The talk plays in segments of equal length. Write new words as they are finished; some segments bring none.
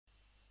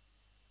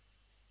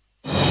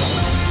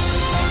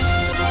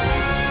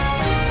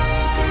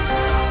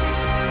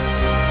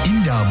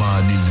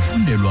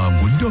ulandelwa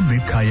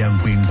nguNtombekhaya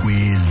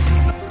Nkwenkwezi.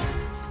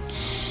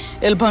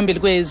 Eliphambili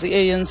kwezi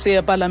I-ANC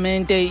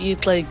epalalamente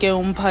igxeke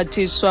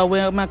umphathiswa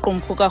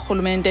wamaqumrhu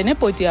karhulumente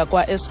nebhodi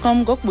yakwa ESKOM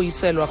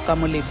ngokubuyiselwa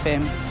kukaMolefe.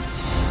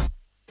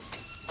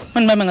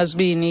 Manibambe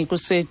ngazibini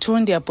kusethu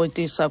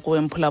ndiyabhotisa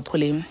kuwe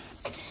mphulaphuli.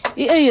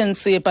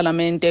 I-ANC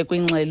epalalamente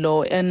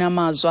kwingxelo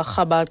enamazwi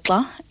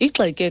arhabaxa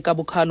igxeke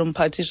kabukhali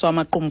umphathiswa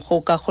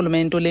wamaqumrhu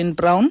karhulumente uLynne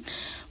Brown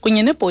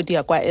kunye nebhodi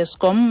yakwa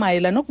ESKOM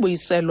mayela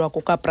nokubuyiselwa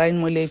kukaBrian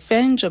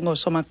Molefe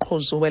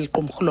njengosomaqhuzu weli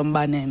qumrhu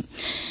lombane.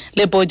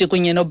 Le bhodi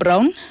kunye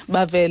noBrown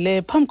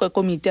bavele phambi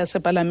kwekomiti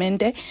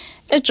yasepalamente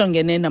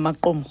ejongene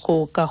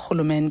namaqumrhu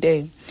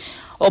karhulumente.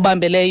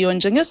 Obambeleyo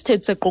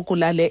njengesithethe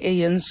sequkula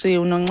le-ANC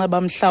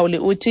uNonceba Mhlawuli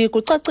uthi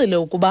kucacile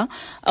ukuba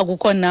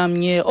akukho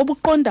namnye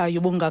obuqondayo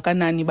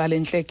ubungakanani bale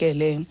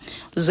ntlekele.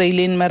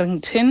 Zaylin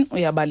Merrington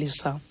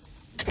uyabalisa.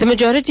 The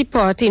majority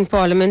party in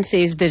Parliament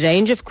says the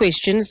range of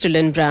questions to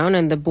Lynne Brown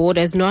and the board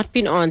has not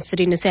been answered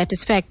in a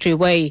satisfactory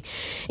way.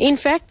 In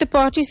fact, the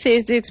party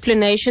says the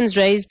explanations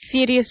raised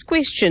serious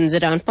questions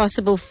around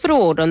possible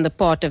fraud on the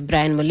part of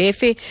Brian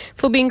Molefe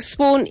for being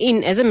sworn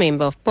in as a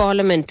member of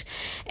Parliament.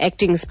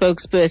 Acting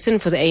spokesperson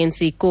for the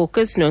ANC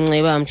caucus,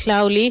 Nonceba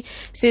Mhlawuli,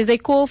 says they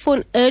call for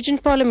an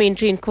urgent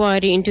parliamentary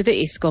inquiry into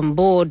the ESKOM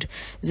board.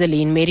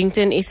 Zaylin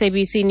Merrington,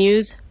 SABC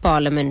News,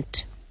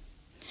 Parliament.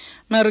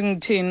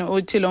 Merrington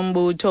uthi lo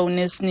mbutho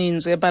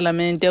unesininzi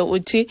eParlamente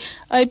uthi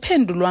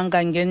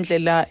ayiphendulwanga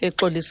ngendlela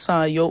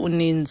exolisayo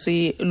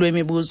uninzi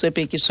lwemibuzo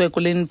ebhekiswe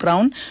kuLynne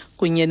Brown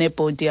kunye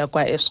nebhodi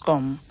yakwa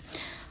ESKOM.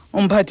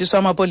 Umphathiswa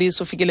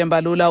wamapolisa ufikile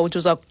Mbalula uthi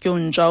uza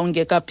kutyunjwa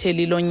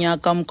ungekapheli lo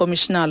nyaka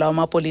umkomishinala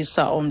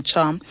wamapolisa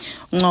omtsha.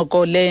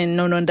 Uncokole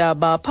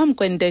nonondaba phambi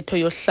kwentetho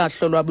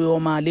yohlahlo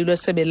lwabiwo-mali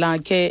lwesebe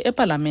lakhe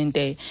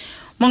eParlamente.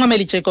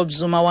 Mongameli Jacob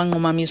Zuma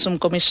wanqumamisa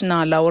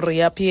umkomishinala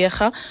uRia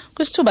Pierre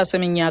kwisithuba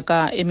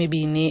seminyaka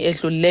emibini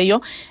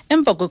edlulileyo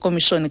emva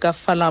kwekomishoni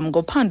kaFalam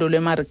ngophando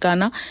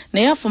lweMarikana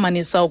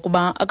neyafumanisa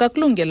ukuba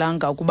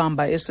akakulungelanga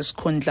ukubamba esi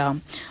sikhundla.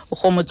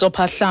 uRhomotso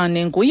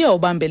Phahlane nguye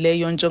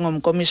obambeleyo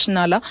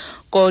njengomkomishinala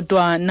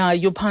kodwa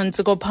naye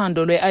uphantsi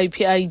kophando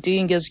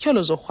lwe-IPID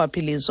ngezityholo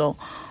zorhwaphilizo.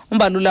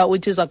 Umbalula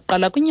uthi iza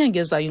kuqala kwinyanga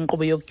ezayo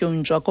inkqubo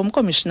yokutyunjwa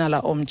komkomishinala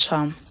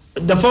omtsha.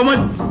 The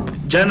former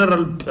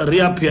General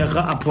Ria Pierre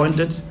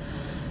appointed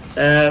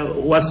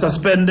was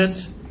suspended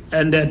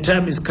and their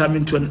term is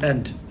coming to an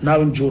end now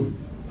in June.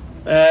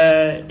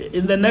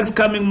 In the next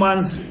coming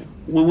months,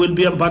 we will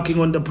be embarking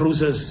on the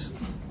process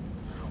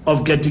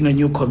of getting a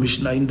new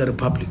commissioner in the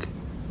Republic.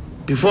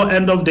 Before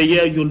end of the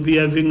year, you'll be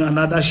having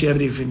another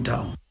sheriff in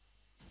town.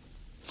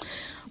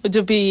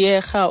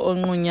 Uthupiyerha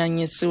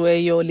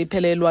onqunyanyisiweyo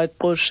liphelelwa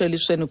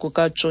eqoshelisweni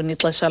kukaJoni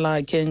ixesha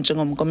lakhe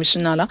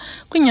njengomkomishinala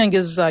kwinyanga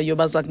ezizayo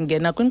baza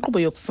kungena kwinkqubo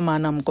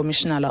yokufumana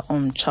umkomishinala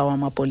omtsha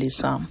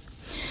wamapolisa.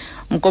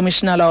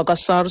 Umkomishinala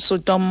wakwa-SARS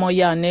uTom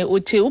Moyane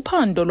uthi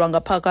uphando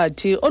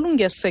lwangaphakathi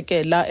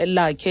olungesekela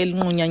lakhe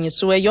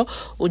elinqunyanyisiweyo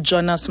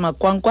uJonas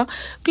Makwankwa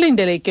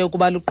kulindeleke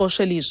ukuba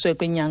luqosheliswe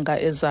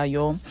kwinyanga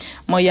ezayo.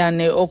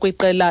 Moyane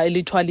okwiqela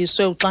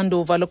elithwaliswe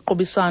uxanduva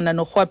lokuqubisana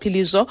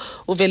norhwaphilizo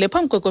uvele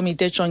phambi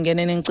kwekomiti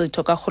ejongene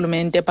nenkcitho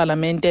karhulumente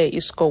eParlamente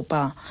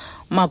ESKOM.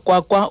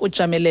 Makwakwa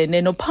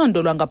ujamelene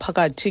nophando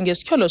lwangaphakathi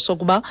ngesityholo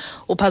sokuba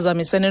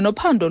uphazamisene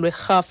nophando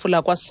lwerhafu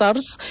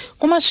lakwa-SARS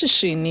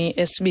kumashishini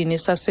esibini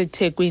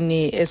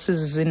saseThekwini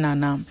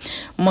esizizinana.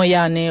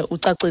 Moyane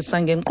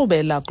ucacisa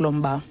ngenkqubela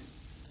kulomba.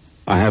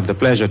 I have the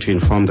pleasure to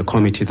inform the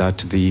committee that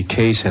the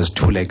case has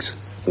two legs.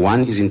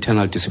 One is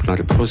internal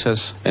disciplinary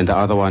process, and the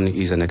other one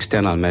is an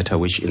external matter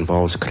which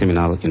involves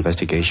criminal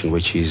investigation,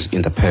 which is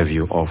in the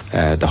purview of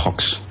the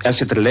Hawks.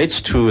 As it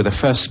relates to the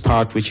first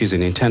part, which is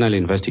an internal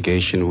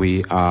investigation,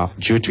 we are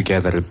due to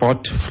get a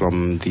report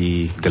from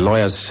the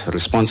lawyers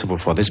responsible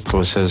for this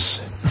process,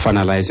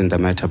 finalizing the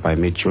matter by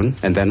mid-June,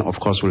 and then, of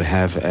course, we'll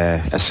have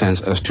a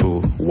sense as to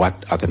what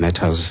are the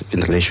matters in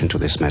relation to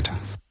this matter.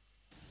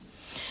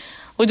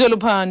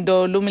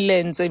 Utholuphando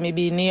lumilenze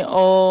emibini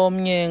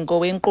omnye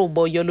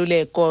ngowenkqubo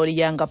yoluleko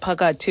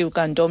yangaphakathi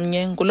ukanti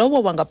omnye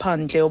ngulowo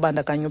wangaphandle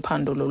obandakanya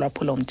uphando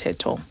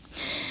lolwaphulo-mthetho.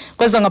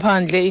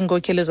 Kwezangaphandle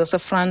iinkokheli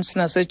zaseFrance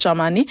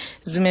naseJamani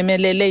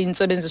zimemelele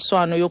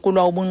intsebenziswano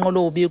yokulwa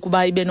ubunqolobi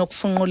kuba ibe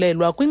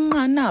nokufunqulelwa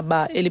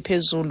kwinqanaba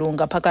eliphezulu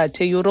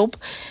ngaphakathi eEurope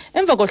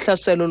emva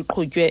kohlaselo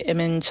oluqhutywe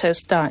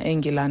eManchester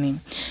eNgilani.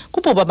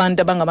 Kubhubha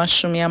abantu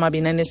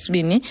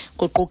abangama-22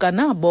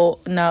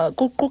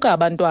 kuquka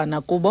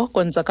abantwana kubo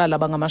konzakala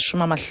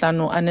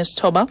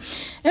abangama-59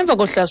 emva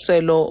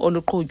kohlaselo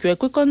oluqhutywe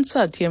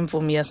kwikonsathi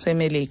yemvumi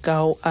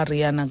yaseMelika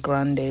uAriana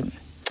Grande.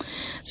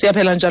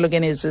 Siyaphela njalo ke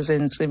nezi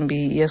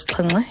zentsimbi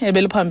yesixhenxe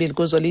ebeliphambili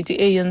kuzo lithi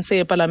I-ANC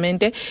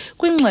eParlamente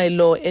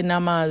kwingxelo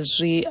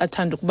enamazwi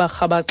athanda ukuba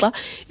rhabaxa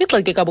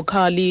igxeke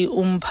kabukhali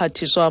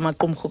umphathiswa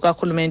wamaqumrhu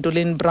karhulumente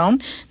uLynne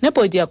Brown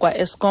nebhodi yakwa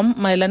ESKOM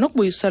mayela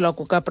nokubuyiselwa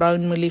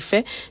kukaBrian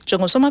Molefe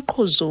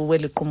njengosomaqhuzu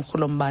weli qumrhu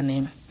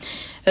lombane.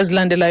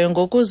 Ezilandelayo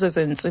ngoku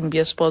zezentsimbi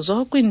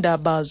yesibhozo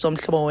kwiindaba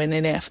zomhlobo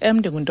wenene FM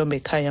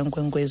ndinguNtombekhaya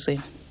Nkwenkwezi.